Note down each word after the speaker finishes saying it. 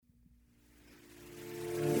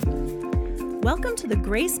Welcome to the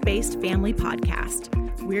Grace-Based Family Podcast.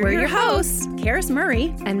 We're your hosts, Karis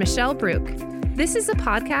Murray and Michelle Brook. This is a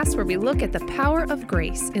podcast where we look at the power of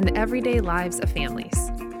grace in the everyday lives of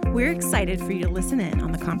families. We're excited for you to listen in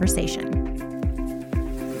on the conversation.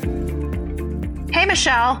 Hey,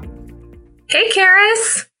 Michelle. Hey,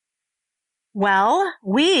 Karis. Well,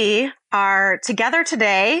 we are together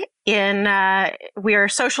today we are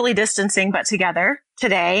socially distancing, but together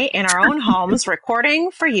today in our own homes,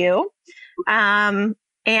 recording for you. And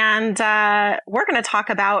we're going to talk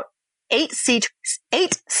about eight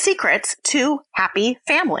secrets to happy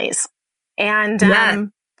families. And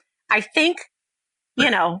I think,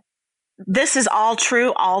 this is all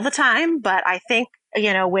true all the time, but I think,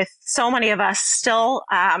 with so many of us still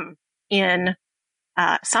in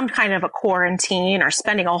some kind of a quarantine or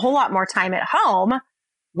spending a whole lot more time at home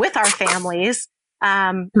with our families,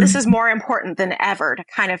 this is more important than ever to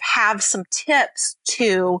kind of have some tips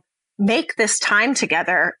to make this time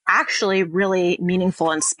together actually really meaningful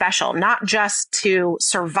and special, not just to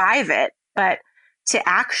survive it, but to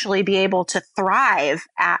actually be able to thrive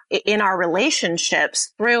in our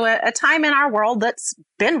relationships through a time in our world that's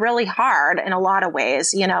been really hard in a lot of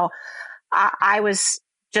ways. I was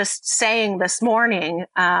just saying this morning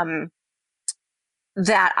that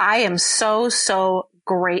I am so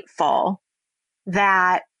grateful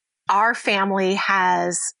that our family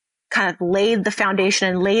has kind of laid the foundation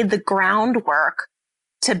and laid the groundwork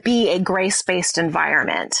to be a grace-based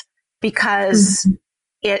environment, because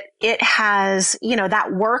it has,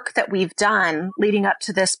 that work that we've done leading up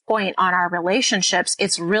to this point on our relationships,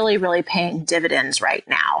 it's really, really paying dividends right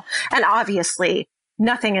now. And obviously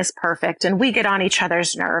nothing is perfect, and we get on each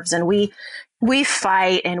other's nerves, and we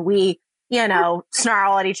fight, and we,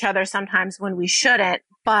 snarl at each other sometimes when we shouldn't.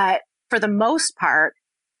 But for the most part,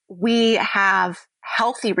 we have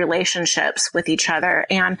healthy relationships with each other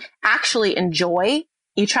and actually enjoy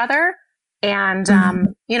each other. And,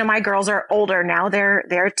 my girls are older now,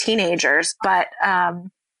 they're teenagers, but,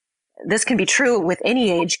 this can be true with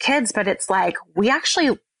any age kids, but it's like, we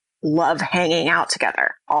actually love hanging out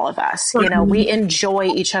together. All of us, we enjoy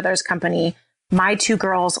each other's company. My two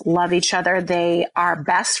girls love each other. They are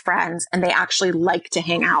best friends, and they actually like to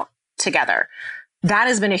hang out together. That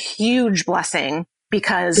has been a huge blessing,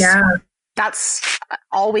 because that's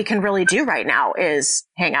all we can really do right now is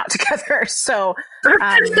hang out together. So,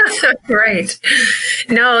 right.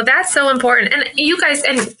 No, that's so important. And you guys,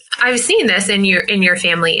 and I've seen this in your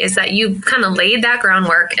family, is that you kind of laid that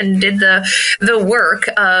groundwork and did the work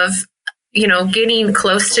of, getting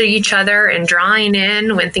close to each other and drawing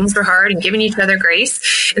in when things were hard and giving each other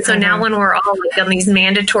grace. And so now when we're all on these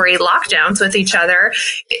mandatory lockdowns with each other,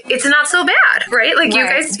 it's not so bad, right? Like you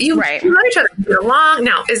guys, you love each other, you get along.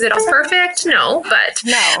 Now, is it all perfect? No, but,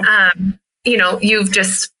 you've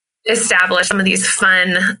just established some of these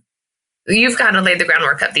you've got to lay the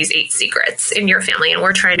groundwork of these 8 secrets in your family, and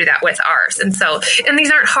we're trying to do that with ours. And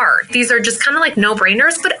these aren't hard. These are just kind of like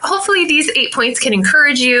no-brainers, but hopefully these 8 points can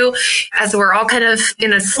encourage you, as we're all kind of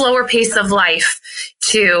in a slower pace of life,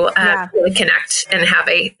 to really connect and have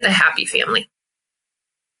a happy family.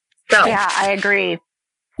 So, yeah, I agree.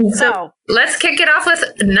 So let's kick it off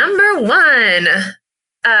with number 1.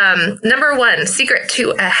 Number 1 secret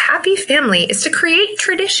to a happy family is to create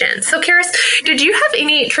traditions. So, Karis, did you have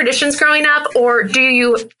any traditions growing up, or do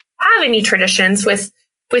you have any traditions with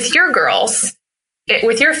your girls,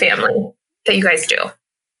 with your family, that you guys do?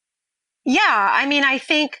 Yeah, I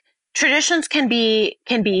think traditions can be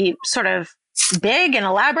sort of big and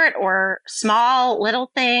elaborate, or small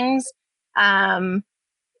little things.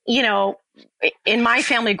 In my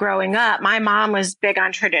family growing up, my mom was big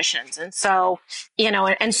on traditions. And so,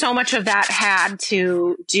 and so much of that had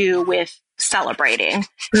to do with celebrating.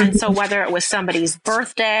 And so whether it was somebody's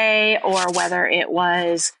birthday, or whether it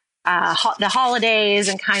was the holidays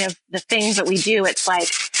and kind of the things that we do, it's like,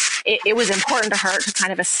 it was important to her to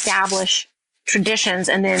kind of establish traditions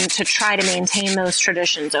and then to try to maintain those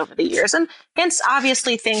traditions over the years. And hence,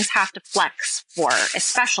 obviously, things have to flex for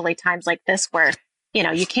especially times like this, where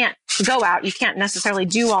you can't go out. You can't necessarily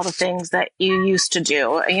do all the things that you used to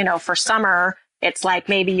do. For summer, it's like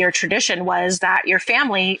maybe your tradition was that your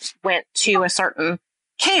family went to a certain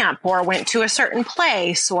camp, or went to a certain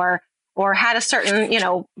place, or had a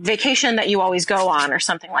certain, vacation that you always go on, or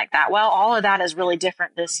something like that. Well, all of that is really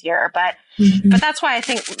different this year. But that's why I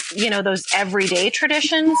think, those everyday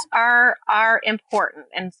traditions are important.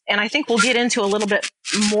 And I think we'll get into a little bit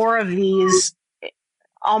more of these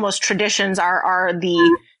almost traditions are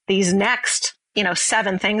these next,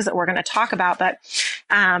 7 things that we're going to talk about. But,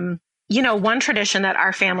 one tradition that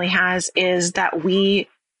our family has is that we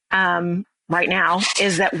right now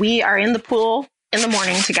is that we are in the pool in the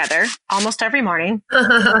morning together, almost every morning,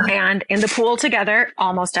 and in the pool together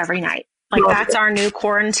almost every night. Like that's our new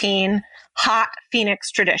quarantine hot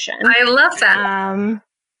Phoenix tradition. I love that.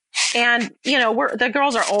 And the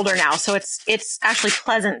girls are older now, so it's actually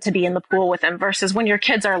pleasant to be in the pool with them versus when your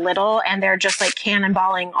kids are little and they're just like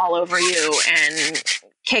cannonballing all over you and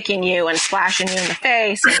kicking you and splashing you in the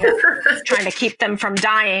face and you're trying to keep them from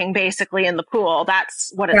dying basically in the pool.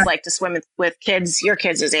 That's what it's like to swim with kids, your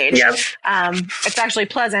kids' age. Yep. It's actually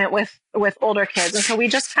pleasant with older kids. And so we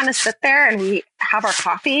just kind of sit there and we have our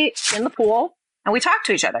coffee in the pool and we talk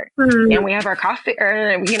to each other. And we have our coffee,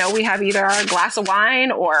 or, we have either our glass of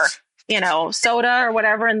wine or, soda or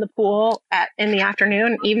whatever in the pool in the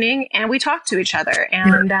afternoon, evening, and we talk to each other.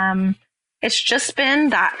 And, it's just been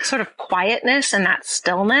that sort of quietness and that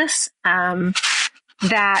stillness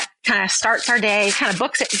that kind of starts our day, kind of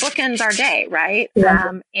bookends our day, right?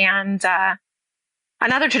 Yeah. And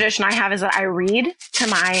another tradition I have is that I read to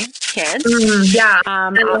my kids. I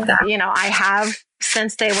love that. I have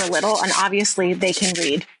since they were little, and obviously they can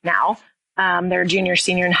read now. They're junior,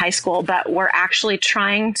 senior in high school, but we're actually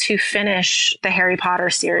trying to finish the Harry Potter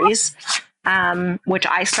series. Which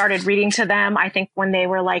I started reading to them, I think when they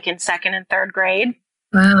were like in second and third grade.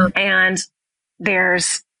 Wow. And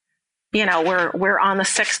there's, we're on the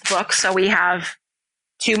 6th book. So we have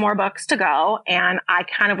 2 more books to go. And I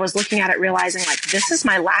kind of was looking at it, realizing like, this is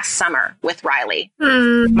my last summer with Riley,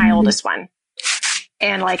 my oldest one.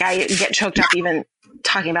 And like, I get choked up even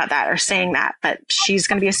talking about that or saying that, but she's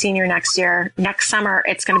going to be a senior next year. Next summer,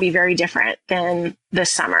 it's going to be very different than this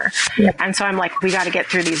summer. Yep. And so I'm like, we got to get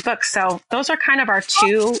through these books. So those are kind of our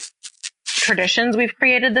 2 traditions we've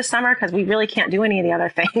created this summer because we really can't do any of the other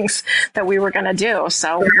things that we were going to do.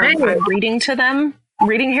 So I'm reading to them.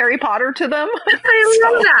 Reading Harry Potter to them. I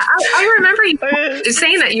love that. I remember you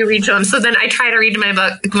saying that you read to them. So then I try to read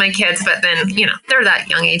my kids, but then, they're that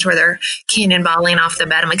young age where they're cannonballing off the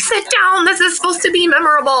bed. I'm like, sit down. This is supposed to be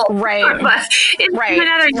memorable. Right. But in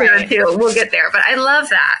another year or two, we'll get there. But I love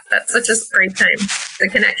that. That's such a great time to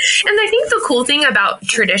connect. And I think the cool thing about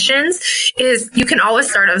traditions is you can always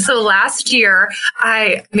start them. So last year,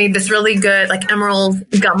 I made this really good like emerald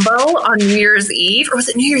gumbo on New Year's Eve. Or was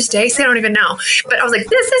it New Year's Day? So I don't even know. But I was like,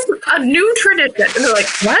 this is a new tradition. And they're like,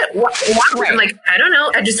 what? Right. I'm like, I don't know.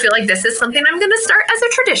 I just feel like this is something I'm going to start as a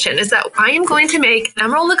tradition, is that I am going to make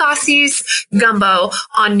Emerald Lagasse's gumbo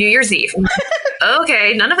on New Year's Eve.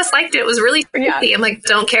 Okay. None of us liked it. It was really spicy. I'm like,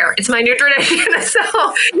 don't care. It's my new tradition.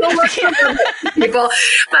 So you'll work with people.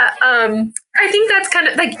 But I think that's kind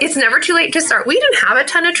of like, it's never too late to start. We didn't have a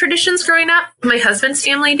ton of traditions growing up. My husband's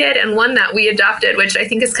family did. And one that we adopted, which I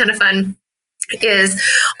think is kind of fun, is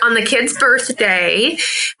on the kid's birthday.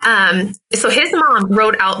 So his mom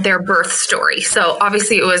wrote out their birth story. So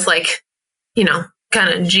obviously it was like, kind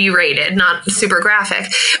of G-rated, not super graphic,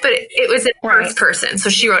 but it was in first person. So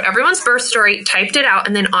she wrote everyone's birth story, typed it out,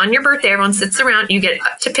 and then on your birthday, everyone sits around. You get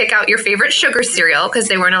to pick out your favorite sugar cereal because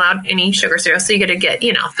they weren't allowed any sugar cereal. So you get to get,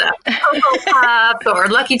 the Cocoa Puffs or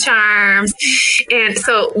Lucky Charms. And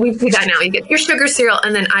so we do that now. You get your sugar cereal,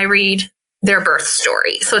 and then I read their birth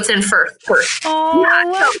story. So it's in first person. Oh, I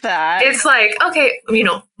love that. It's like, okay,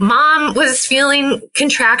 mom was feeling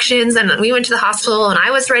contractions and we went to the hospital and I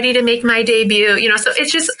was ready to make my debut, so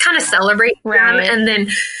it's just kind of celebrate them. And then,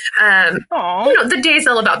 the day's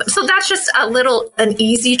all about them. So that's just an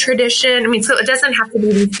easy tradition. I mean, so it doesn't have to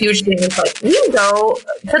be these huge things like we go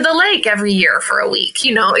to the lake every year for a week.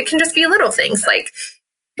 It can just be little things like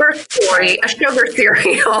birth story, a sugar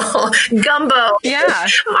cereal, gumbo. Yeah.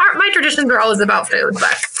 My traditions are always about food,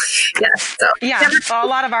 but yes. So yeah, a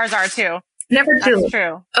lot of ours are too. Never too. That's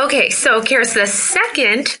true. Okay, so Karis, the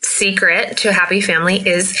second secret to a happy family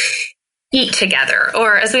is eat together,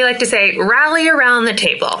 or as we like to say, rally around the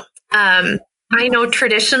table. I know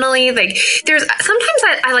traditionally, like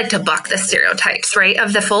sometimes I like to buck the stereotypes, right?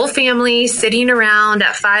 Of the full family sitting around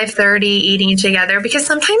at 5:30 eating together, because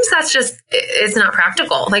sometimes it's not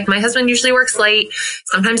practical. Like my husband usually works late.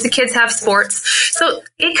 Sometimes the kids have sports. So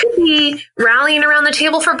it could be rallying around the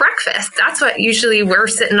table for breakfast. That's what usually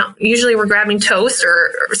we're grabbing toast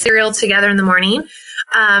or cereal together in the morning.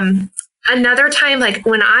 Another time, like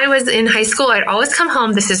when I was in high school, I'd always come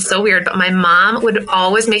home. This is so weird, but my mom would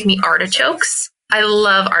always make me artichokes. I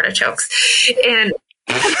love artichokes. And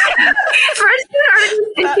fresh artichokes,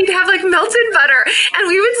 and she'd have like melted butter. And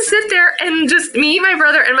we would sit there and just me, my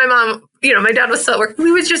brother, and my mom, my dad was still at work.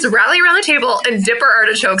 We would just rally around the table and dip our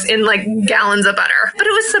artichokes in like gallons of butter. But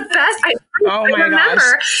it was the best. I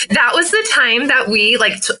remember that was the time that we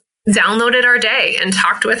downloaded our day and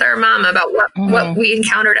talked with our mom about what we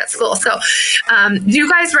encountered at school. So do you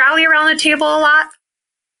guys rally around the table a lot?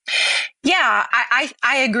 Yeah,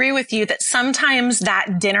 I agree with you that sometimes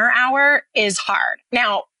that dinner hour is hard.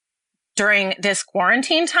 Now, during this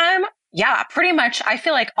quarantine time, yeah, pretty much I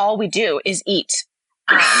feel like all we do is eat.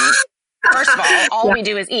 First of all we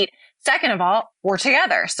do is eat. Second of all, we're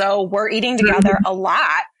together. So we're eating together a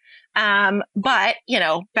lot. But,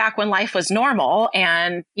 back when life was normal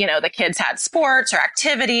and, the kids had sports or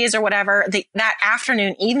activities or whatever, that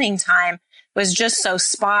afternoon, evening time was just so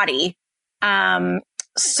spotty.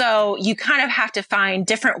 So you kind of have to find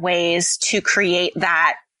different ways to create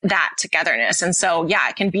that togetherness. And so, yeah,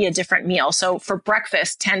 it can be a different meal. So for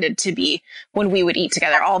breakfast tended to be when we would eat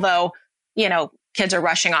together, although, kids are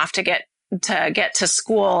rushing off to get to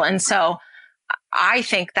school. And so I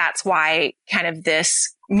think that's why kind of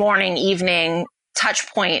this morning, evening touch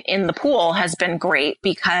point in the pool has been great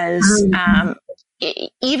because,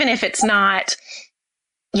 even if it's not,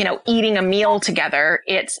 eating a meal together,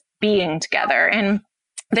 it's being together. And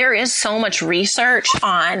there is so much research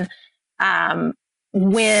on,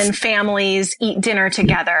 when families eat dinner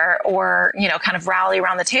together or, kind of rally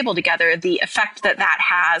around the table together, the effect that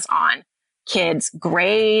has on kids'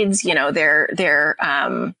 grades, their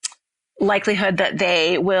likelihood that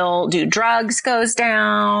they will do drugs goes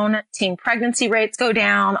down, teen pregnancy rates go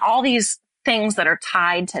down, all these things that are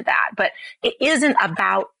tied to that. But it isn't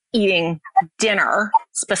about eating dinner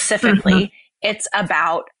specifically. It's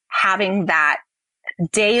about having that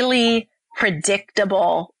daily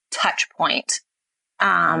predictable touch point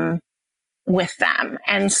with them.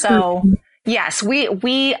 And so, yes,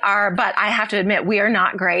 we are, but I have to admit, we are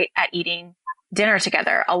not great at eating dinner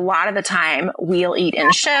together. A lot of the time we'll eat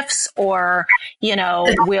in shifts or,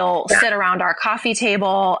 we'll sit around our coffee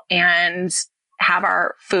table and have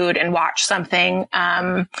our food and watch something.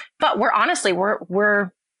 But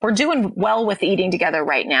we're doing well with eating together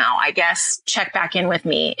right now. I guess check back in with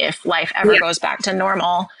me if life ever goes back to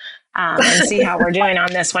normal, and see how we're doing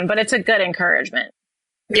on this one, but it's a good encouragement.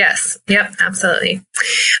 Yes. Yep. Absolutely.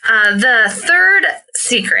 The third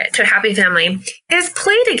secret to a happy family is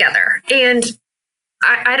play together. And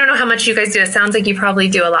I don't know how much you guys do. It sounds like you probably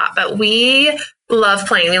do a lot, but we love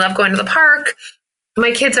playing. We love going to the park.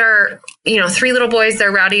 My kids are, 3 little boys.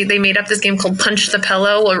 They're rowdy. They made up this game called Punch the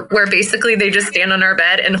Pillow, where basically they just stand on our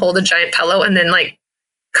bed and hold a giant pillow and then like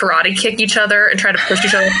karate kick each other and try to push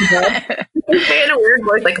each other off the bed. They say in a weird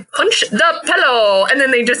voice, like punch the pillow. And then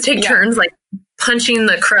they just take turns like punching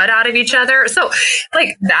the crud out of each other. So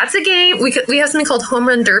like that's a game. We have something called Home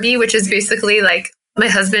Run Derby, which is basically like my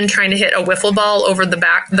husband trying to hit a wiffle ball over the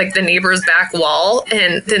back, like the neighbor's back wall.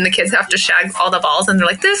 And then the kids have to shag all the balls and they're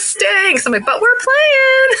like, this stinks. I'm like, but we're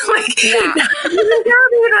playing.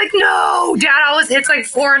 They're like, no, Dad always hits like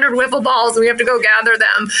 400 wiffle balls and we have to go gather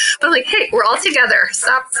them. But I'm like, hey, we're all together.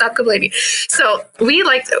 Stop complaining. So we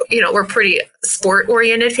like, we're pretty sport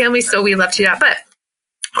oriented family. So we love to do that. But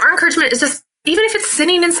our encouragement is just, even if it's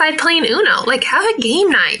sitting inside playing Uno, like have a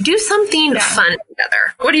game night, do something fun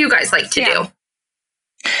together. What do you guys like to do?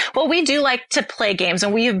 Well, we do like to play games,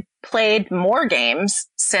 and we've played more games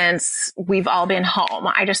since we've all been home.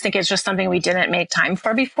 I just think it's just something we didn't make time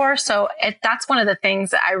for before. So that's one of the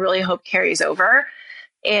things that I really hope carries over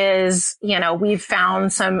is, we've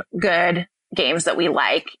found some good games that we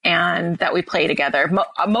like and that we play together.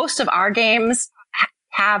 Most of our games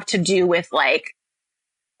have to do with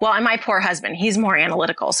and my poor husband, he's more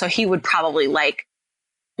analytical. So he would probably like,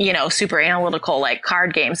 super analytical, like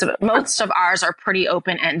card games. But most of ours are pretty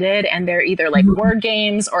open-ended and they're either like word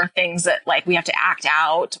games or things that like we have to act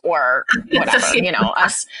out or whatever,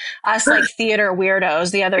 us like theater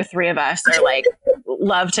weirdos. The other 3 of us are like,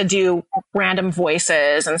 love to do random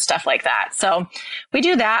voices and stuff like that. So we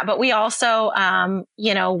do that, but we also,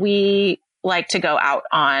 we like to go out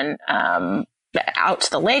to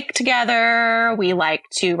the lake together. We like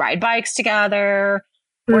to ride bikes together.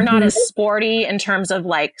 We're not as sporty in terms of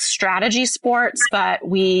like strategy sports, but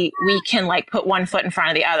we can like put one foot in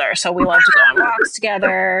front of the other. So we love to go on walks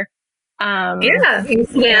together. You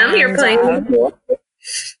swim. You're playing in the pool.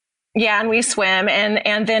 Yeah, and we swim.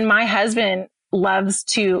 And then my husband loves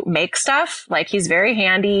to make stuff. Like he's very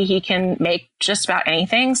handy. He can make just about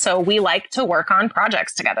anything. So we like to work on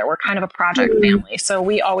projects together. We're kind of a project family. So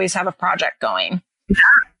we always have a project going.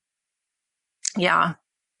 Yeah.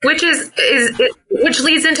 Which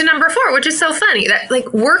leads into number 4, which is so funny that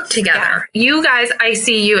like work together. Yeah. You guys, I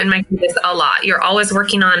see you and my kids a lot. You're always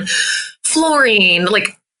working on flooring,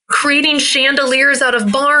 like creating chandeliers out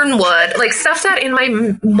of barn wood, like stuff that in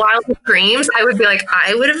my wildest dreams, I would be like,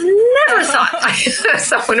 I would have never thought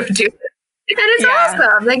someone would do this. it's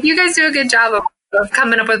awesome. Like, you guys do a good job of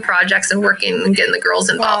coming up with projects and working and getting the girls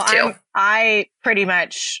involved too. I pretty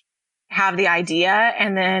much have the idea,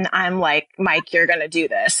 and then I'm like, Mike, you're going to do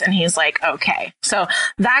this. And he's like, okay. So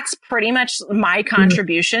that's pretty much my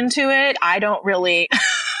contribution to it. I don't really,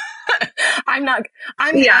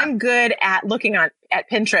 I'm good at looking at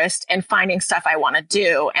Pinterest and finding stuff I want to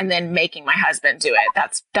do and then making my husband do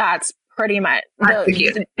it. That's pretty much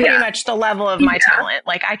much the level of my talent.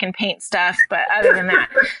 Like, I can paint stuff, but other than that,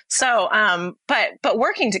 so, but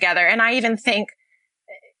working together. And I even think,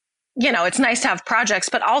 it's nice to have projects,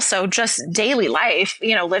 but also just daily life,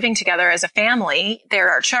 living together as a family. There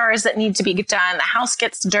are chores that need to be done. The house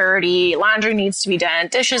gets dirty. Laundry needs to be done.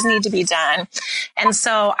 Dishes need to be done. And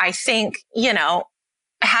so I think,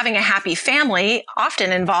 having a happy family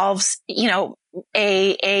often involves,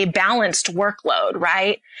 a balanced workload,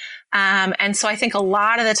 right? And so I think a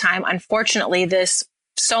lot of the time, unfortunately,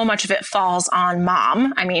 so much of it falls on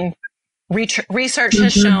mom. I mean, research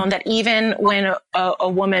has shown that even when a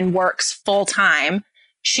woman works full time,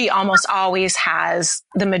 she almost always has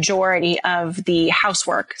the majority of the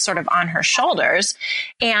housework sort of on her shoulders.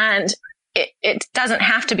 And it doesn't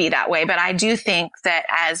have to be that way. But I do think that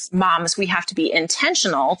as moms, we have to be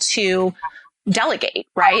intentional to delegate,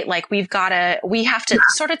 right? Like, we have to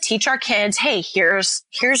sort of teach our kids, hey, here's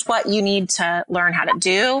what you need to learn how to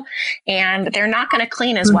do. And they're not going to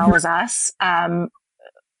clean as well as us.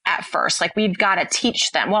 At first, like, we've got to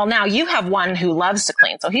teach them. Well, now you have one who loves to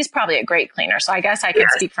clean, so he's probably a great cleaner. So I guess I can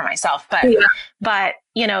speak for myself, but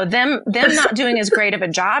them not doing as great of a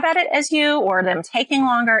job at it as you, or them taking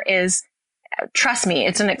longer is, trust me,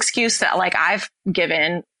 it's an excuse that, like, I've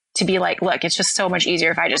given to be like, look, it's just so much easier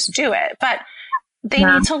if I just do it. But they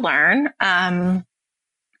need to learn,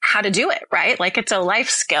 how to do it, right? Like, it's a life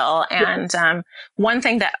skill. And, one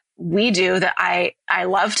thing that we do that I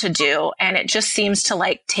love to do, and it just seems to,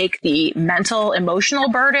 like, take the mental, emotional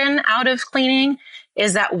burden out of cleaning,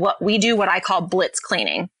 is that what I call blitz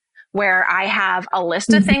cleaning, where I have a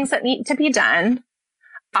list of things that need to be done.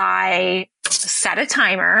 I set a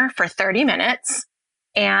timer for 30 minutes,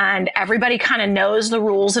 and everybody kind of knows the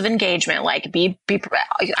rules of engagement. Like,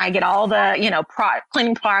 I get all the,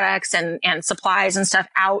 cleaning products and supplies and stuff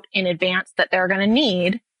out in advance that they're going to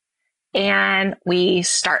need. And we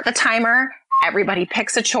start the timer. Everybody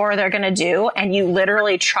picks a chore they're going to do, and you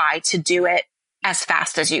literally try to do it as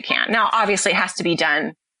fast as you can. Now, obviously, it has to be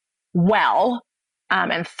done well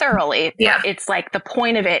and thoroughly. Yeah. But it's like, the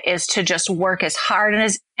point of it is to just work as hard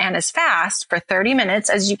and as fast for 30 minutes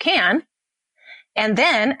as you can. And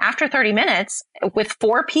then after 30 minutes, with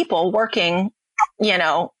 4 people working,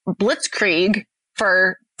 blitzkrieg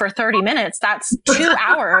for 30 minutes, that's 2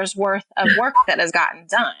 hours worth of work that has gotten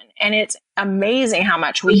done. And it's amazing how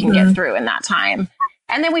much we can get through in that time.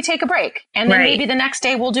 And then we take a break. And then maybe the next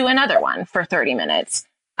day we'll do another one for 30 minutes.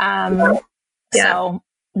 So.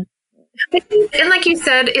 And like you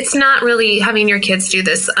said, it's not really having your kids do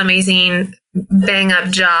this amazing bang up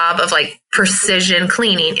job of, like, precision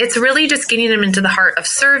cleaning. It's really just getting them into the heart of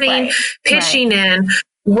serving, pitching in,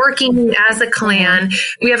 working as a clan.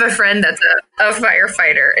 We have a friend that's a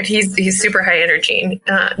firefighter, and he's super high energy.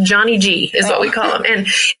 Johnny G is what we call him. And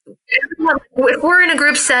if we're in a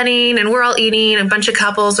group setting and we're all eating, a bunch of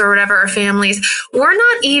couples or whatever, our families, we're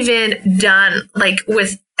not even done, like,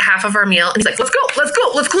 with half of our meal. And he's like,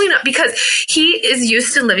 let's clean up, because he is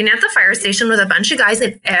used to living at the fire station with a bunch of guys,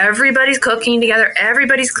 and everybody's cooking together.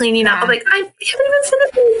 Everybody's cleaning up. I'm like, I haven't even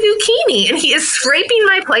finished the zucchini, and he is scraping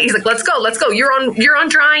my plate. He's like, let's go. You're on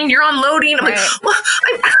drying. You're on loading. I'm like, well,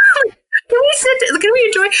 can we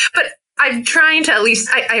enjoy? But I'm trying to, at least,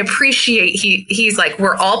 I appreciate he's like,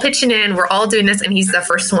 we're all pitching in, we're all doing this, and he's the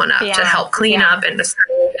first one up to help clean up and to serve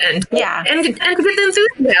and to get the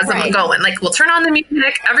enthusiasm going. Like, we'll turn on the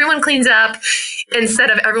music, everyone cleans up, instead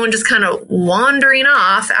of everyone just kind of wandering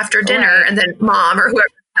off after dinner, and then mom or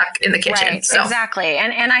whoever's stuck in the kitchen. Right. So. Exactly.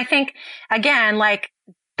 And I think, again, like,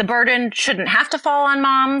 the burden shouldn't have to fall on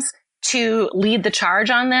moms to lead the charge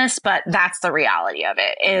on this, but that's the reality of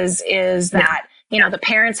it, is that, the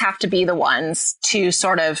parents have to be the ones to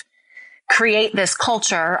sort of create this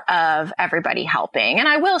culture of everybody helping. And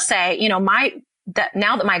I will say,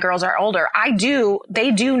 now that my girls are older,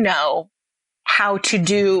 they do know how to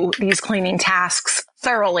do these cleaning tasks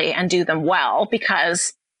thoroughly and do them well,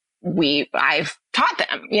 because I've taught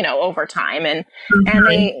them, over time. And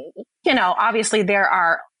they, obviously there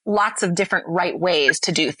are lots of different right ways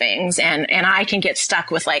to do things. And I can get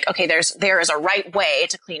stuck with, like, okay, there is a right way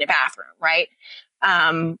to clean a bathroom, right?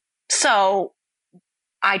 So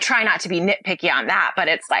I try not to be nitpicky on that, but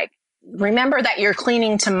it's like, remember that you're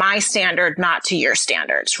cleaning to my standard, not to your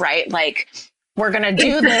standards, right? Like, we're going to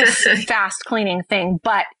do this fast cleaning thing,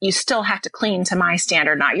 but you still have to clean to my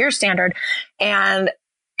standard, not your standard. And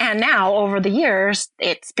now over the years,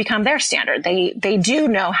 it's become their standard. They do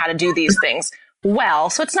know how to do these things well.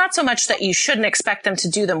 So it's not so much that you shouldn't expect them to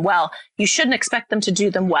do them well. You shouldn't expect them to do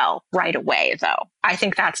them well right away, though. I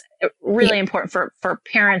think that's really important for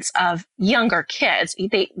parents of younger kids.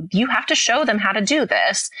 You have to show them how to do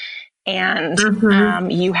this, and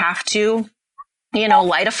you have to,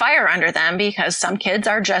 light a fire under them, because some kids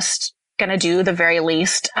are just going to do the very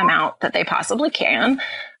least amount that they possibly can.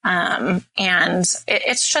 And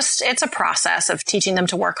it's a process of teaching them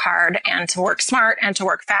to work hard and to work smart and to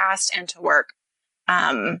work fast and to work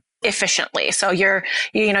efficiently. So your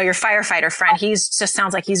firefighter friend, just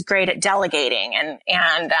sounds like he's great at delegating,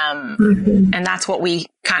 and that's what we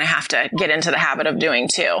kind of have to get into the habit of doing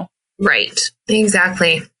too. Right.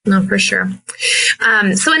 Exactly. No, for sure.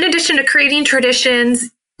 So in addition to creating traditions,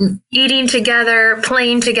 eating together,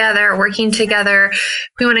 playing together, working together,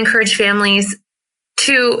 we want to encourage families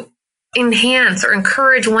to enhance or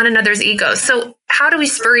encourage one another's egos. So how do we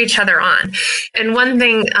spur each other on? And one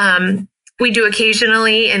thing we do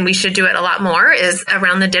occasionally, and we should do it a lot more, is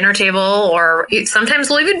around the dinner table, or sometimes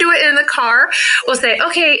we'll even do it in the car. We'll say,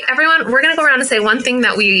 okay, everyone, we're going to go around and say one thing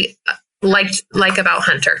that we like about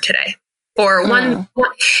Hunter today. Or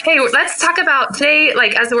hey, let's talk about today,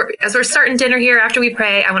 like as we're starting dinner here after we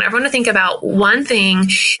pray, I want everyone to think about one thing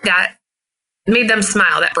that made them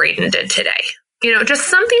smile that Braden did today. Just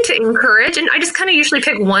something to encourage. And I just kind of usually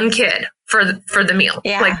pick one kid for the meal.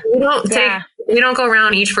 Yeah. Like we don't go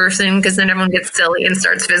around each person, because then everyone gets silly and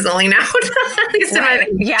starts fizzling out. At least in my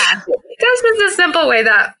opinion. Yeah. That's just a simple way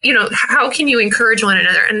that, how can you encourage one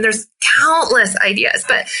another? And there's countless ideas,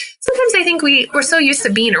 but sometimes I think we're so used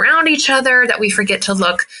to being around each other that we forget to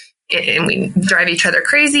look, and we drive each other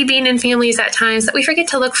crazy being in families at times, that we forget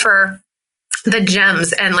to look for the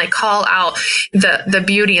gems and like call out the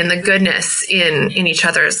beauty and the goodness in each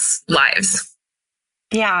other's lives.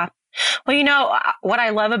 Yeah. Well, what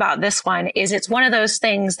I love about this one is it's one of those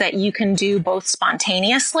things that you can do both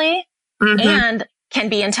spontaneously and can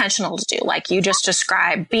be intentional to do. Like you just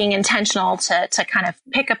described, being intentional to kind of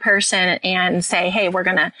pick a person and say, hey, we're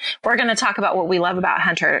going to talk about what we love about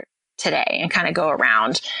Hunter today, and kind of go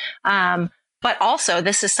around. But also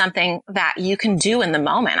this is something that you can do in the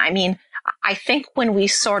moment. I mean, I think when we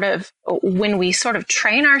sort of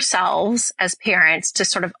train ourselves as parents to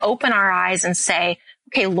sort of open our eyes and say,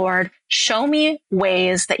 okay, Lord, show me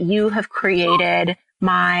ways that you have created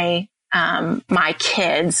my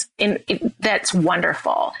kids that's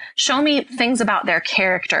wonderful. Show me things about their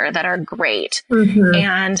character that are great.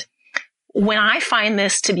 And when I find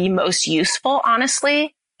this to be most useful,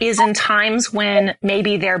 honestly, is in times when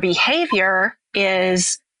maybe their behavior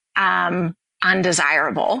is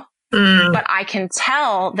undesirable, but I can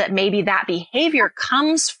tell that maybe that behavior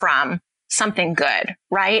comes from something good,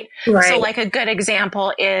 right? So like a good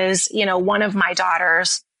example is, one of my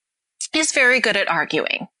daughters is very good at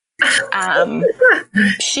arguing.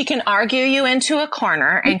 She can argue you into a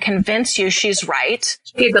corner and convince you she's right.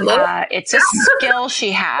 It's a skill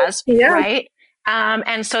she has, right?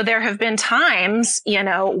 And so there have been times,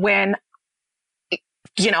 when,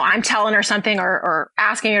 I'm telling her something or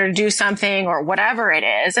asking her to do something or whatever it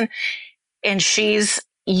is. And she's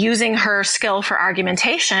using her skill for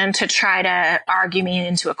argumentation to try to argue me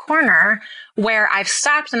into a corner, where I've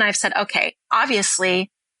stopped and I've said, okay,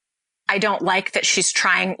 obviously I don't like that she's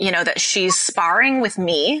trying, that she's sparring with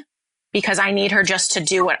me, because I need her just to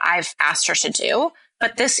do what I've asked her to do.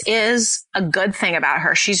 But this is a good thing about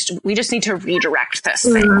her. We just need to redirect this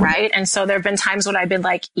thing, right? And so there have been times when I've been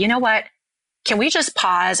like, you know what? Can we just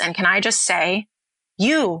pause, and can I just say,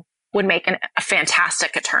 you would make a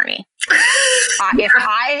fantastic attorney. If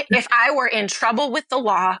I were in trouble with the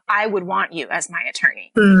law, I would want you as my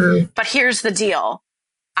attorney. But here's the deal.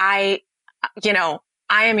 I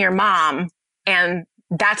am your mom, and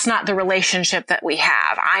that's not the relationship that we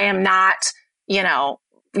have. I am not,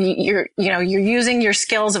 you're using your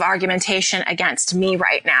skills of argumentation against me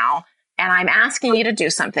right now. And I'm asking you to do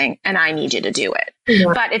something, and I need you to do it.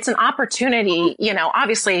 But it's an opportunity,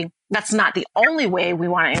 obviously that's not the only way we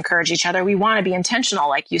want to encourage each other. We want to be intentional,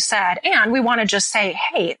 like you said, and we want to just say,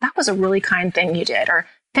 hey, that was a really kind thing you did, or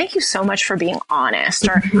thank you so much for being honest,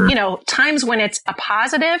 or, times when it's a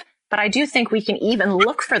positive. But I do think we can even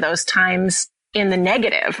look for those times in the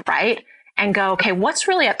negative, right? And go, okay, what's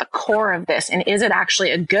really at the core of this? And is it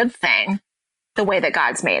actually a good thing the way that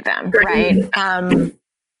God's made them, right?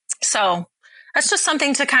 So That's just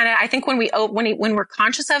something to kind of, I think when we're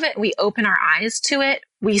conscious of it, we open our eyes to it,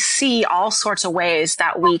 we see all sorts of ways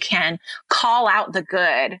that we can call out the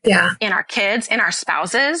good in our kids, in our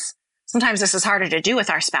spouses. Sometimes this is harder to do with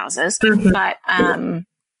our spouses, but,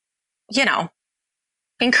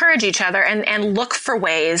 encourage each other and look for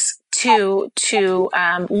ways to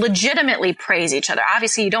legitimately praise each other.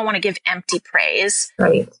 Obviously, you don't want to give empty praise.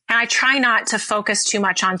 Right. And I try not to focus too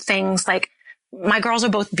much on things like, my girls are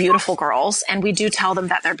both beautiful girls, and we do tell them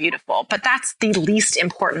that they're beautiful, but that's the least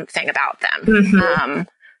important thing about them.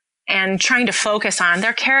 And trying to focus on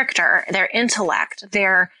their character, their intellect,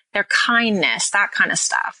 their kindness, that kind of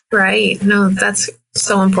stuff. Right. No, that's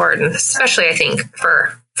so important, especially I think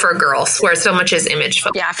for girls, where so much is image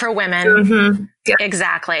focused. Yeah, for women. Yeah.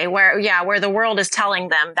 Exactly. Where the world is telling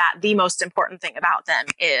them that the most important thing about them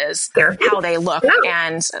is how they look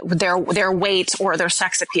and their weight or their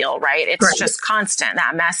sex appeal, right? It's just constant,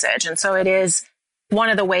 that message. And so it is one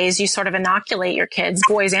of the ways you sort of inoculate your kids,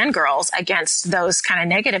 boys and girls, against those kind of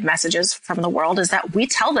negative messages from the world, is that we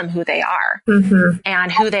tell them who they are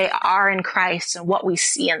and who they are in Christ and what we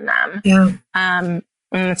see in them. Yeah.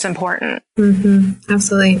 It's important.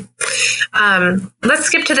 Absolutely. Let's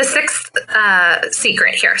skip to the sixth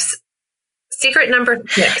secret here. Secret number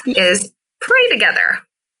 6 is pray together.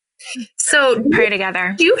 So pray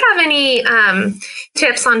together. Do you have any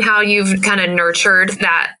tips on how you've kind of nurtured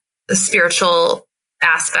that spiritual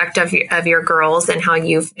aspect of your girls and how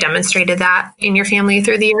you've demonstrated that in your family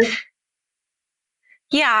through the years?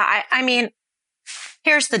 Yeah. I mean,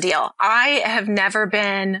 here's the deal. I have never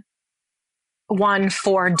been one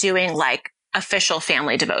for doing like official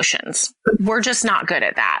family devotions. We're just not good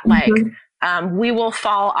at that. Like, we will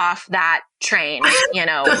fall off that train,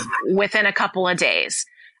 within a couple of days.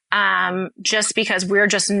 Just because we're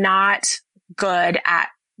just not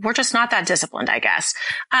that disciplined, I guess.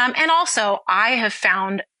 And also I have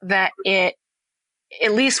found that it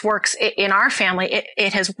at least works in our family.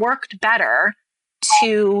 It has worked better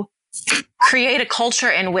to create a culture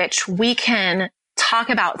in which we can talk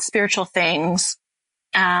about spiritual things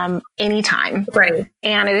anytime. Right.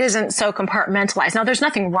 And it isn't so compartmentalized. Now, there's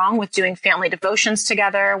nothing wrong with doing family devotions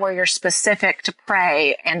together where you're specific to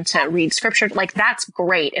pray and to read scripture. Like, that's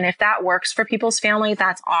great. And if that works for people's family,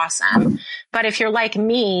 that's awesome. But if you're like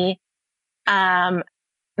me,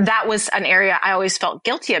 that was an area I always felt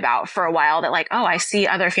guilty about for a while, that like, oh, I see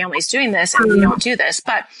other families doing this and we don't do this.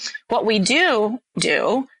 But what we do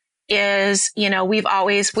is,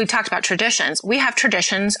 we've talked about traditions. We have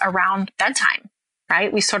traditions around bedtime,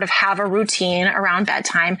 right? We sort of have a routine around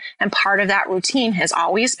bedtime. And part of that routine has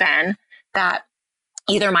always been that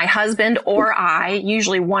either my husband or I,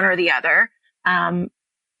 usually one or the other,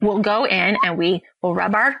 will go in and we will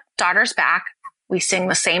rub our daughters back. We sing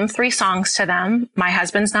the same 3 songs to them. My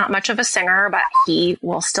husband's not much of a singer, but he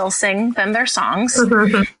will still sing them their songs.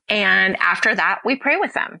 And after that, we pray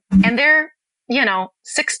with them. And they're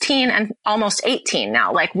 16 and almost 18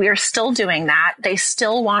 now. Like, we're still doing that. They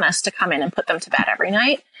still want us to come in and put them to bed every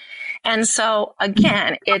night. And so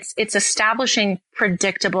again, it's establishing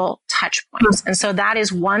predictable touch points. And so that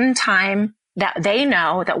is one time that they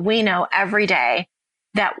know, that we know every day,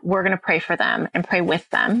 that we're going to pray for them and pray with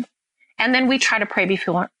them. And then we try to pray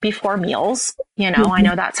before meals. I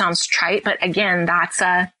know that sounds trite, but again, that's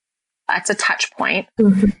a touch point.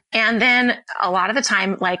 And then a lot of the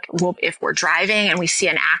time, like, if we're driving and we see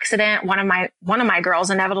an accident, one of my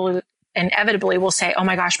girls inevitably will say, "Oh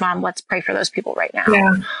my gosh, Mom, let's pray for those people right now."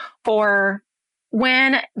 Yeah. Or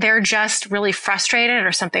when they're just really frustrated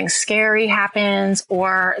or something scary happens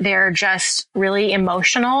or they're just really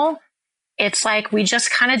emotional, it's like we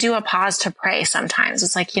just kind of do a pause to pray sometimes.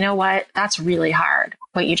 It's like, you know what? That's really hard,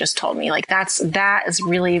 what you just told me. Like, that is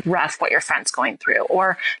really rough, what your friend's going through.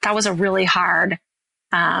 Or that was a really hard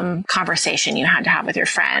conversation you had to have with your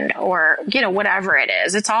friend, or, whatever it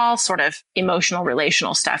is. It's all sort of emotional,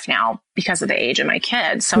 relational stuff now because of the age of my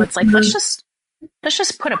kids. So it's like, let's just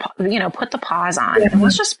put the pause on and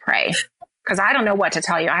let's just pray. Because I don't know what to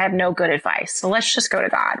tell you. I have no good advice. So let's just go to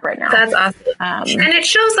God right now. That's awesome. And it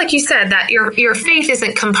shows, like you said, that your faith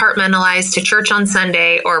isn't compartmentalized to church on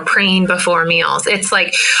Sunday or praying before meals. It's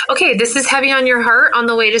like, okay, this is heavy on your heart on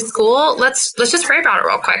the way to school. Let's just pray about it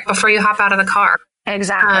real quick before you hop out of the car.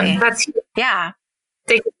 Exactly. Yeah.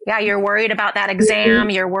 You're worried about that exam.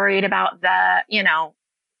 You're worried about the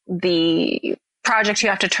project you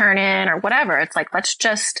have to turn in or whatever. It's like, let's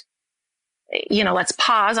just, let's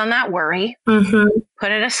pause on that worry,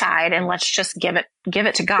 put it aside, and let's just give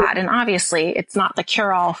it to God. And obviously it's not the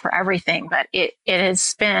cure all for everything, but it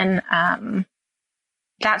has been,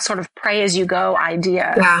 that sort of pray as you go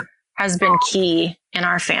idea has been key in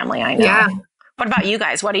our family. I know. Yeah. What about you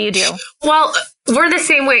guys? What do you do? Well, we're the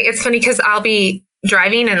same way. It's funny because I'll be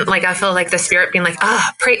driving and like I feel like the Spirit being like,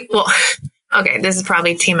 pray. Well, okay, this is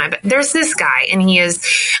probably TMI, but there's this guy and he is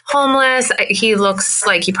homeless. He looks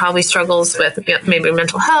like he probably struggles with maybe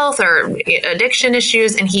mental health or addiction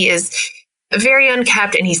issues, and he is very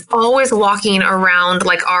unkept, and he's always walking around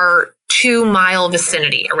like our 2-mile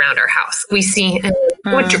vicinity around our house. We see him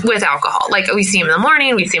with alcohol. Like we see him in the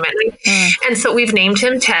morning, we see him at night. And so we've named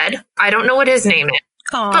him Ted. I don't know what his name is.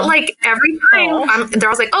 Aww. But like every time they're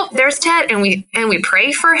always like, oh, there's Ted. And we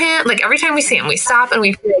pray for him. Like every time we see him, we stop and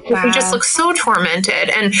we pray. Wow. He just looks so tormented.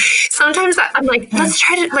 And sometimes I'm like, let's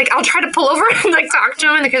try to like, I'll try to pull over and like talk to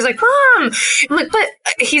him. And the kid's like, Mom. I'm like, but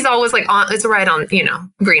he's always like it's right on,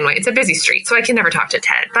 Greenway. It's a busy street. So I can never talk to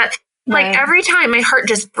Ted. But like every time my heart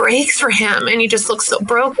just breaks for him and he just looks so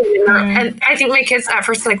broken. And I think my kids at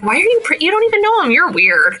first like, why are you, you don't even know him. You're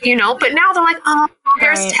weird, but now they're like, oh,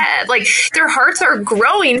 there's Ted. Like their hearts are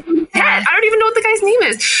growing. Ted. I don't even know what the guy's name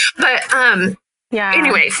is. But,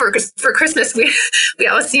 anyway, for Christmas, we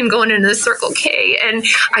always see him going into the Circle K, and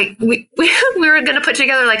we were going to put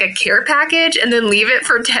together like a care package and then leave it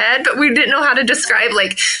for Ted, but we didn't know how to describe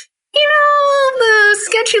like, the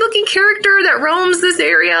sketchy looking character that roams this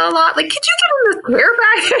area a lot. Like, could you give him this care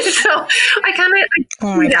package? So I kind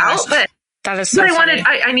of freaked out, but that is so funny.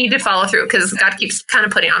 I need to follow through because God keeps kind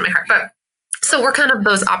of putting it on my heart. But so we're kind of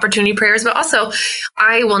those opportunity prayers, but also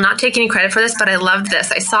I will not take any credit for this, but I loved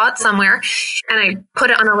this. I saw it somewhere and I put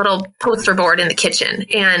it on a little poster board in the kitchen,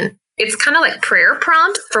 and it's kind of like prayer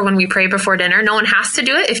prompt for when we pray before dinner. No one has to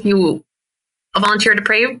do it. If you volunteer to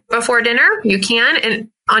pray before dinner, you can, and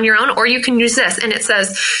on your own, or you can use this. And it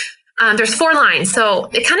says, there's 4 lines. So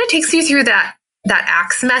it kind of takes you through that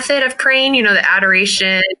ACTS method of praying, the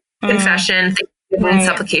adoration, confession, thanksgiving,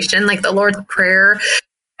 supplication, like the Lord's Prayer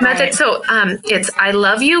method. So it's, I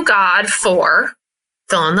love you, God, for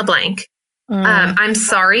fill in the blank. I'm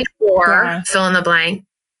sorry for fill in the blank.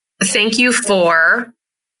 Thank you for,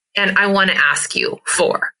 and I want to ask you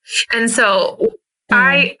for. And so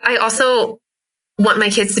I also want my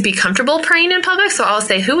kids to be comfortable praying in public. So I'll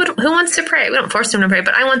say, who wants to pray? We don't force them to pray,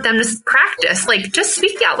 but I want them to practice, like just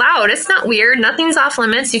speak out loud. It's not weird. Nothing's off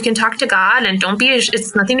limits. You can talk to God and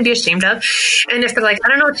it's nothing to be ashamed of. And if they're like, I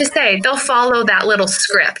don't know what to say, they'll follow that little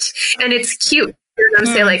script, and it's cute. Them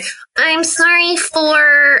say like, I'm sorry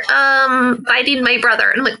for biting my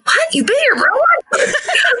brother. And I'm like, what? You bit your brother?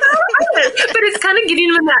 But it's kind of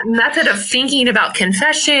getting them that method of thinking about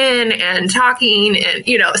confession and talking, and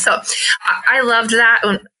so I loved that.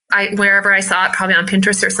 Wherever I saw it, probably on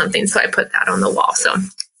Pinterest or something, so I put that on the wall. So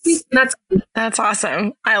that's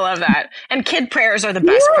awesome. I love that. And kid prayers are the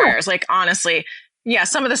best prayers. Like honestly. Yeah,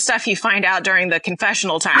 some of the stuff you find out during the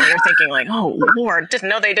confessional time, you're thinking like, oh, Lord, didn't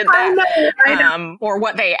know they did that. I know. Or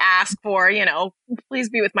what they ask for, please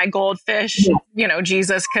be with my goldfish,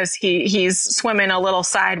 Jesus, because he's swimming a little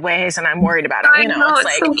sideways and I'm worried about it. I know, it's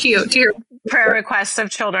like, so cute. Dear. Prayer requests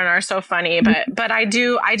of children are so funny, but I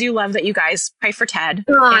do love that you guys pray for Ted,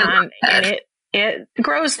 and it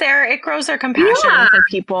grows their compassion for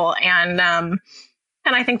people, and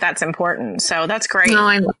I think that's important. So that's great. No,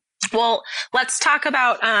 I love. Well, let's talk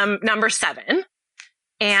about number 7,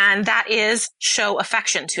 and that is show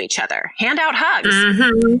affection to each other. Hand out hugs.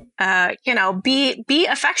 Be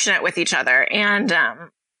affectionate with each other. And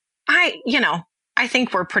I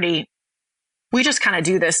think we just kind of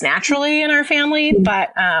do this naturally in our family.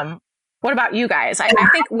 But what about you guys? I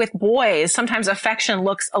think with boys, sometimes affection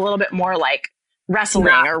looks a little bit more like wrestling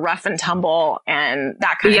or rough and tumble and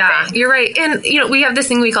that kind of thing. Yeah, you're right. And, we have this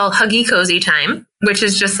thing we call huggy cozy time, which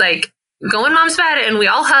is just like go in mom's bed and we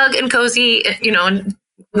all hug and cozy, and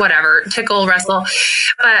whatever, tickle, wrestle.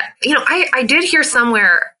 But, I did hear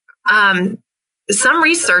somewhere, some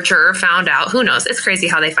researcher found out, who knows, it's crazy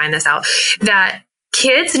how they find this out, that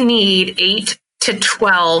kids need 8 to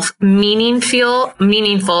 12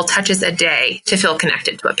 meaningful touches a day to feel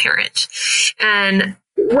connected to a parent. And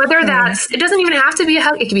whether it doesn't even have to be a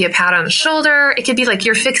hug. It could be a pat on the shoulder. It could be like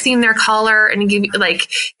you're fixing their collar and giving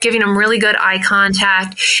them really good eye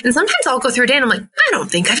contact. And sometimes I'll go through a day and I'm like, I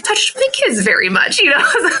don't think I've touched my kids very much, And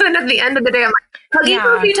at the end of the day, I'm like, huggy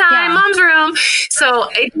cozy time, mom's room. So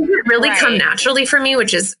it didn't really come naturally for me,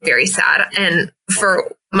 which is very sad. And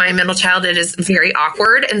for my middle child, it is very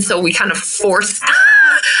awkward. And so we kind of force,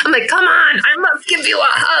 I'm like, come on, I must give you a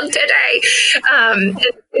hug today.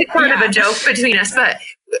 It's kind of a joke between us, but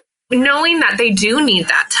knowing that they do need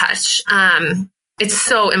that touch, it's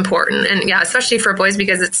so important. And especially for boys,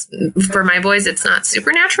 because for my boys, it's not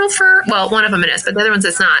supernatural one of them it is, but the other ones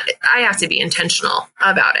it's not. I have to be intentional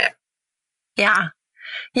about it. Yeah.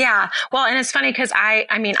 Yeah. Well, and it's funny because I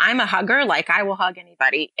mean, I'm a hugger. Like I will hug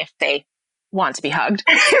anybody if they want to be hugged.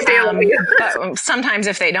 But sometimes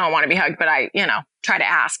if they don't want to be hugged, but I, try to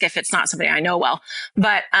ask if it's not somebody I know well.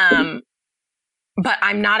 But I'm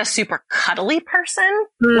not a super cuddly person.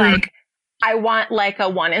 Like I want like a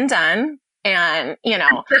one and done. And,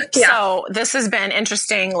 so this has been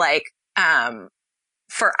interesting, like,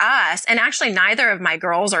 for us, and actually neither of my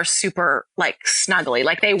girls are super like snuggly.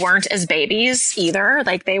 Like they weren't as babies either.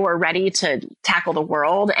 Like they were ready to tackle the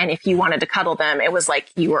world. And if you wanted to cuddle them, it was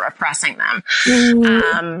like you were oppressing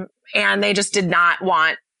them. And they just did not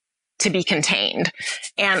want to be contained.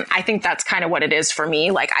 And I think that's kind of what it is for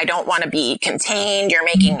me. Like, I don't want to be contained. You're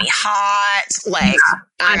making me hot. Like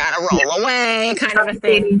I gotta roll away kind of a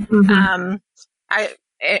thing.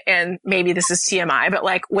 And maybe this is TMI, but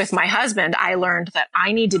like with my husband, I learned that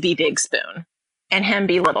I need to be big spoon and him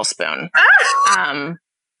be little spoon.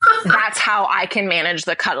 That's how I can manage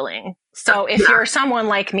the cuddling. So if you're someone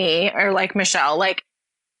like me or like Michelle, like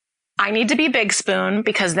I need to be big spoon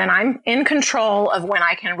because then I'm in control of when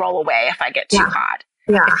I can roll away if I get too hot.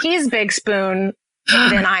 Yeah. If he's big spoon,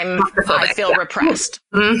 then I feel repressed.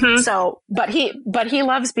 So, but he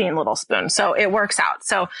loves being little spoon. So it works out.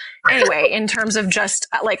 So anyway, in terms of just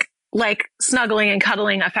like snuggling and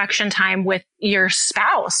cuddling affection time with your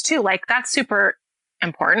spouse too, like that's super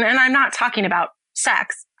important. And I'm not talking about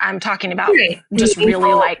sex. I'm talking about just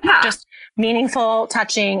really like just meaningful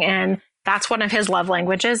touching. And that's one of his love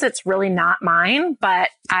languages. It's really not mine, but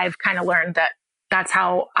I've kind of learned that that's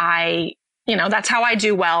how I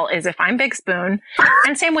do well is if I'm big spoon.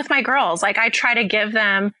 And same with my girls. Like I try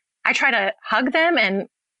to hug them, and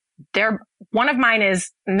one of mine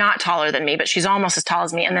is not taller than me, but she's almost as tall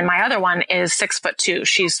as me. And then my other one is 6'2".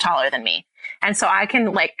 She's taller than me. And so I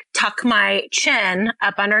can like tuck my chin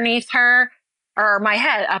up underneath her or my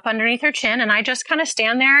head up underneath her chin. And I just kind of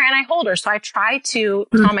stand there and I hold her. So I try to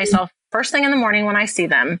tell myself first thing in the morning when I see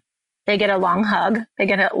them, they get a long hug. They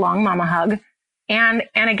get a long mama hug. And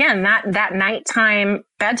again, that nighttime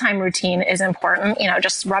bedtime routine is important,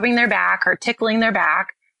 just rubbing their back or tickling their back.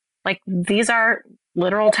 Like these are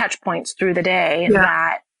literal touch points through the day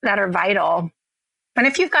that are vital. And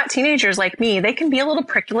if you've got teenagers like me, they can be a little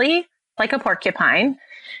prickly, like a porcupine,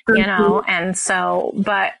 and so,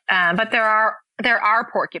 but there are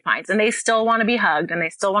porcupines and they still want to be hugged and they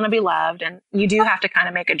still want to be loved. And you do have to kind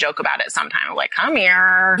of make a joke about it sometimes. Like, come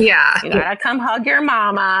here. Yeah. You gotta come hug your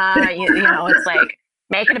mama. It's like,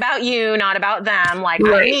 make it about you, not about them. Like,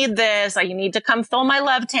 I need this. Like, you need to come fill my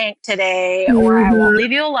love tank today or I won't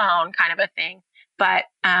leave you alone kind of a thing. But,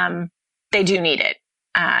 they do need it.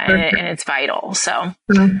 And it's vital. So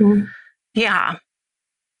yeah.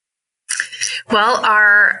 Well,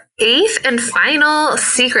 our 8th and final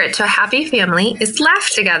secret to a happy family is laugh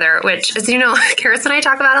together, which, as you know, Karis and I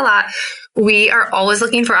talk about a lot. We are always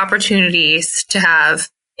looking for opportunities to have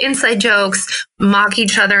inside jokes, mock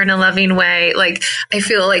each other in a loving way. Like, I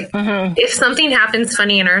feel like if something happens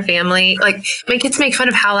funny in our family, like my kids make fun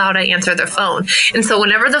of how loud I answer their phone. And so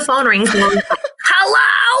whenever the phone rings, I'm like,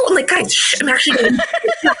 hello! I'm like, guys, I'm actually going to,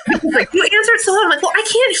 like, you answered so loud. I'm like, well, I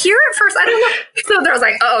can't hear it first. I don't know. So there was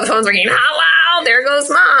like, oh, the phone's ringing. Hello! There goes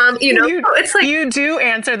mom. It's like. You do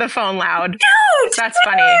answer the phone loud. Dude, that's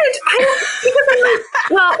funny.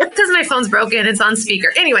 Well, it's because my phone's broken. It's on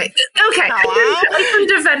speaker. Anyway, okay. I can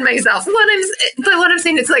defend myself. What I'm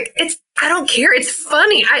saying is like, I don't care. It's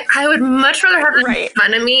funny. I would much rather have them make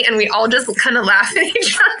fun of me and we all just kind of laugh at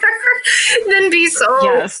each other than be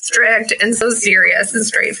so strict and so serious and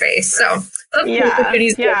straight faced. So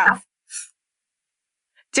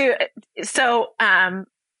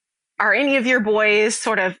are any of your boys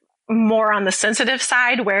sort of more on the sensitive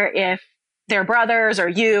side where if their brothers or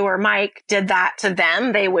you or Mike did that to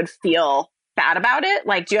them, they would feel bad about it?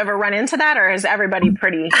 Like, do you ever run into that, or is everybody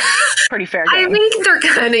pretty fair game? I think they're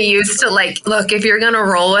kind of used to like, look, if you're going to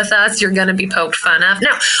roll with us, you're going to be poked fun of. No,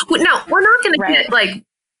 we're not going to get like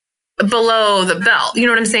below the belt. You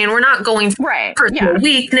know what I'm saying? We're not going for personal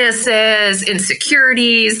weaknesses,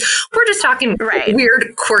 insecurities. We're just talking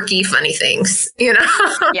weird, quirky, funny things,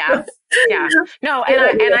 Yeah. No,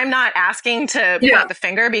 and I'm not asking to point the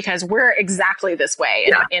finger because we're exactly this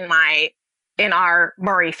way in our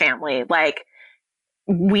Murray family. Like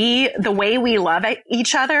the way we love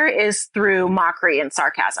each other is through mockery and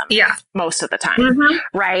sarcasm. Yeah. Most of the time.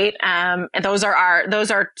 Right. And those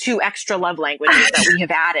are 2 extra love languages that we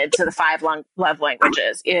have added to the 5 love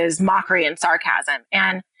languages is mockery and sarcasm.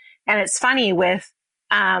 And it's funny with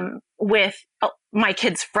my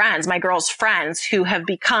kids' friends, my girls' friends who have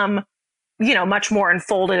become much more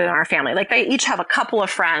enfolded in our family. Like they each have a couple of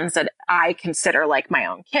friends that I consider like my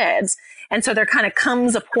own kids. And so there kind of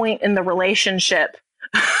comes a point in the relationship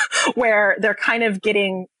where they're kind of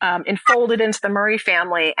getting enfolded into the Murray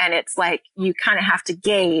family. And it's like, you kind of have to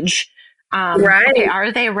gauge, okay,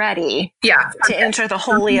 are they ready to enter the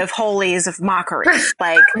holy of holies of mockery?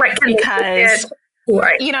 Like, because, you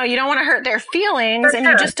don't want to hurt their feelings and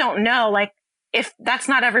you just don't know, like, if that's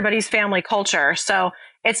not everybody's family culture. So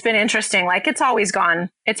it's been interesting. Like it's always gone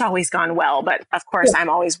well, but of course I'm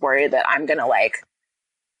always worried that I'm going to like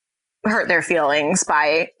hurt their feelings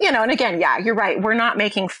by, and again, you're right. We're not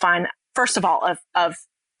making fun, first of all, of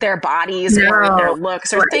their bodies or their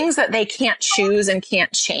looks or things that they can't choose and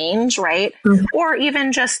can't change. Right. Mm-hmm. Or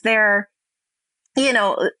even just their,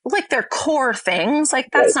 like their core things,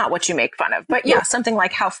 like that's not what you make fun of. But something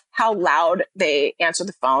like how loud they answer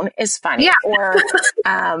the phone is funny. Yeah. Or,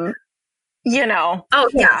 Oh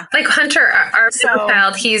yeah. Like Hunter, our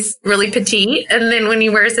child, he's really petite. And then when he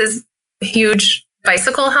wears his huge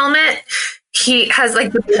bicycle helmet, he has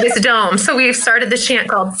like the biggest dome. So we've started the chant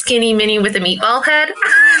called Skinny Mini with a Meatball Head.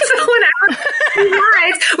 So whenever he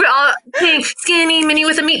rides, we all sing Skinny Mini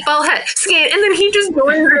with a Meatball Head. And then he just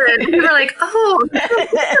joins in. And we're like, oh, he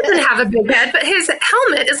doesn't have a big head, but his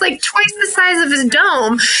helmet is like twice the size of his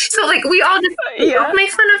dome. So like we all just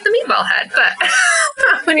make fun of the meatball head. But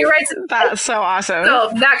when he rides, that's so awesome.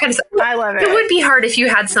 So that kind of stuff. I love it. It would be hard if you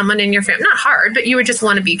had someone in your family, not hard, but you would just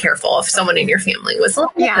want to be careful if someone in your family was a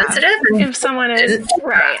little sensitive. If someone is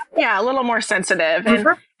a little more sensitive.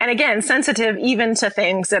 And again, sensitive even to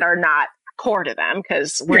things that are not core to them,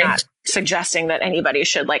 because we're not suggesting that anybody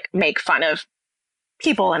should like make fun of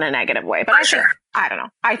people in a negative way. But I don't know.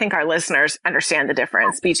 I think our listeners understand the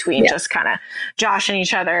difference between just kind of joshing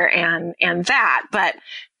each other and that. But,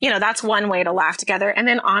 that's one way to laugh together. And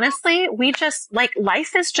then honestly, we just like,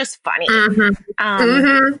 life is just funny.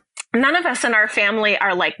 None of us in our family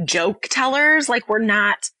are like joke tellers. Like we're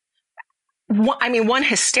not, one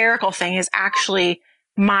hysterical thing is actually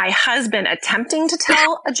my husband attempting to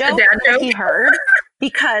tell a joke that he heard,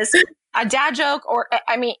 because a dad joke or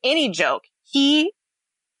any joke,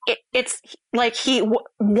 it's like he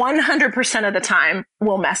 100% of the time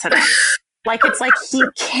will mess it up. Like it's like he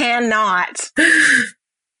cannot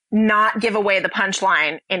not give away the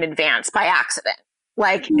punchline in advance by accident.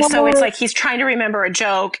 Like, so it's like he's trying to remember a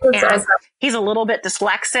joke and he's a little bit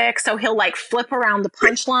dyslexic. So he'll like flip around the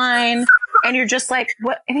punchline and you're just like,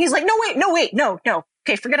 what? And he's like, no.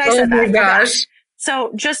 Okay, forget I said that. Oh my gosh.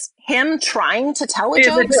 So just him trying to tell a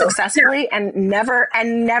joke successfully and never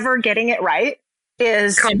getting it right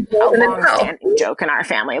is a long-standing joke in our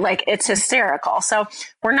family. Like it's hysterical. So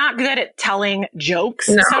we're not good at telling jokes,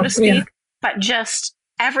 so to speak, but just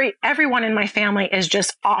everyone in my family is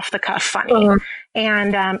just off the cuff funny.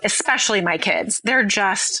 And especially my kids, they're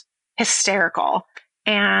just hysterical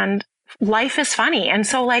and life is funny. And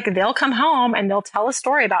so like they'll come home and they'll tell a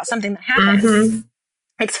story about something that happened.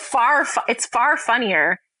 It's far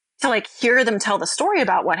funnier to like hear them tell the story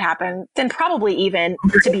about what happened than probably even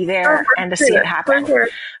to be there and to see it happen.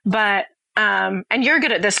 But, and you're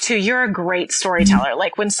good at this too. You're a great storyteller.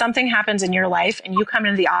 Like when something happens in your life and you come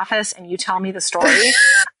into the office and you tell me the story,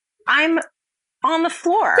 I'm on the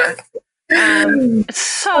floor. It's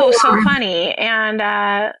so funny. And,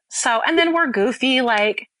 and then we're goofy.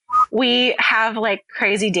 Like we have like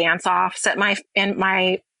crazy dance offs at my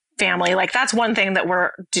family. Like that's one thing that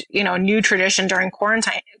we're, new tradition during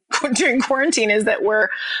quarantine is that we're,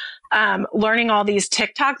 learning all these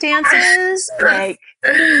TikTok dances. Like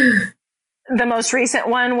the most recent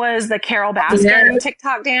one was the Carol Baskin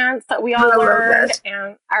TikTok dance that we all learned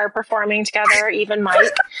and are performing together, even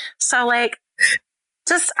Mike. So like,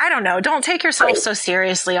 just, I don't know, don't take yourself so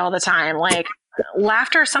seriously all the time. Like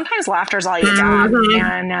sometimes laughter is all you got.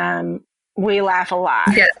 And, we laugh a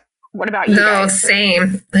lot. Yeah. What about you guys?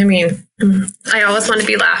 Same. I mean, I always want to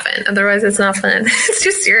be laughing. Otherwise, it's not fun. It's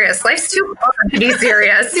too serious. Life's too hard to be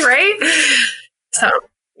serious, right? So,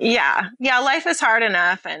 yeah, life is hard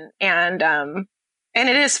enough, and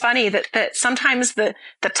it is funny that sometimes the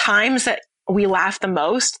times that we laugh the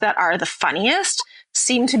most, that are the funniest,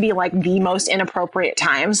 seem to be like the most inappropriate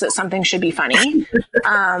times that something should be funny.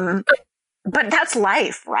 But that's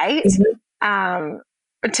life, right?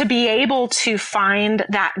 To be able to find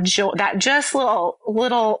that joy, that just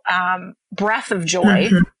little breath of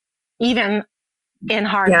joy, even in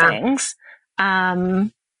hard things,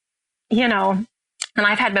 and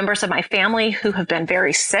I've had members of my family who have been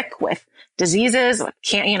very sick with diseases.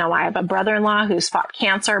 I have a brother-in-law who's fought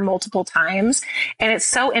cancer multiple times, and it's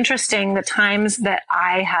so interesting the times that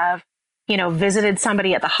I have, visited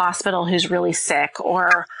somebody at the hospital who's really sick,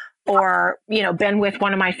 or or, been with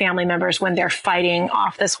one of my family members when they're fighting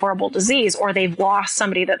off this horrible disease, or they've lost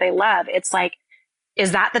somebody that they love. It's like,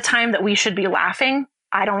 is that the time that we should be laughing?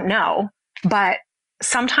 I don't know. But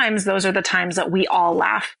sometimes those are the times that we all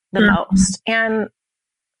laugh the most. And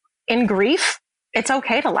in grief, it's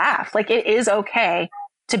okay to laugh. Like, it is okay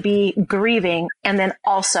to be grieving and then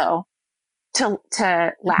also to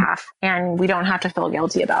laugh, and we don't have to feel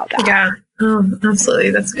guilty about that. Yeah. Oh,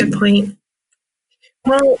 absolutely. That's a good point.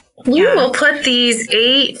 Well, we will put these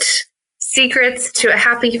 8 secrets to a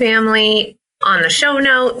happy family on the show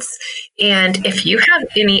notes. And if you have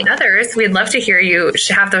any others, we'd love to hear you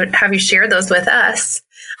have you share those with us.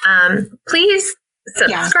 Please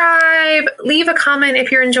subscribe, leave a comment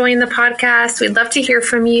if you're enjoying the podcast. We'd love to hear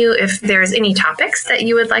from you if there's any topics that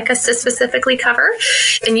you would like us to specifically cover.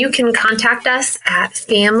 And you can contact us at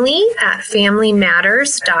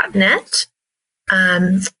family@familymatters.net,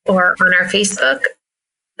 or on our Facebook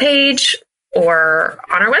page, or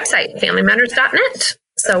on our website, familymatters.net.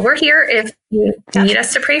 So we're here if you need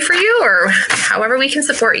us to pray for you, or however we can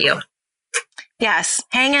support you. Yes.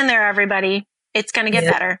 Hang in there, everybody. It's going to get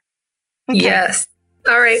better. Okay. Yes.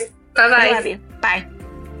 All right. Bye-bye. I love you. Bye.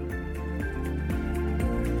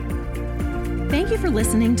 Thank you for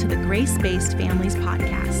listening to the Grace-Based Families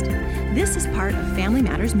podcast. This is part of Family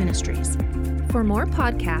Matters Ministries. For more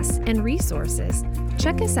podcasts and resources,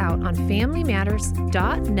 check us out on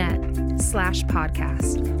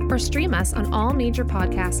familymatters.net/podcast or stream us on all major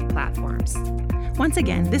podcast platforms. Once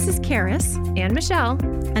again, this is Karis and Michelle.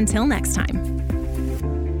 Until next time.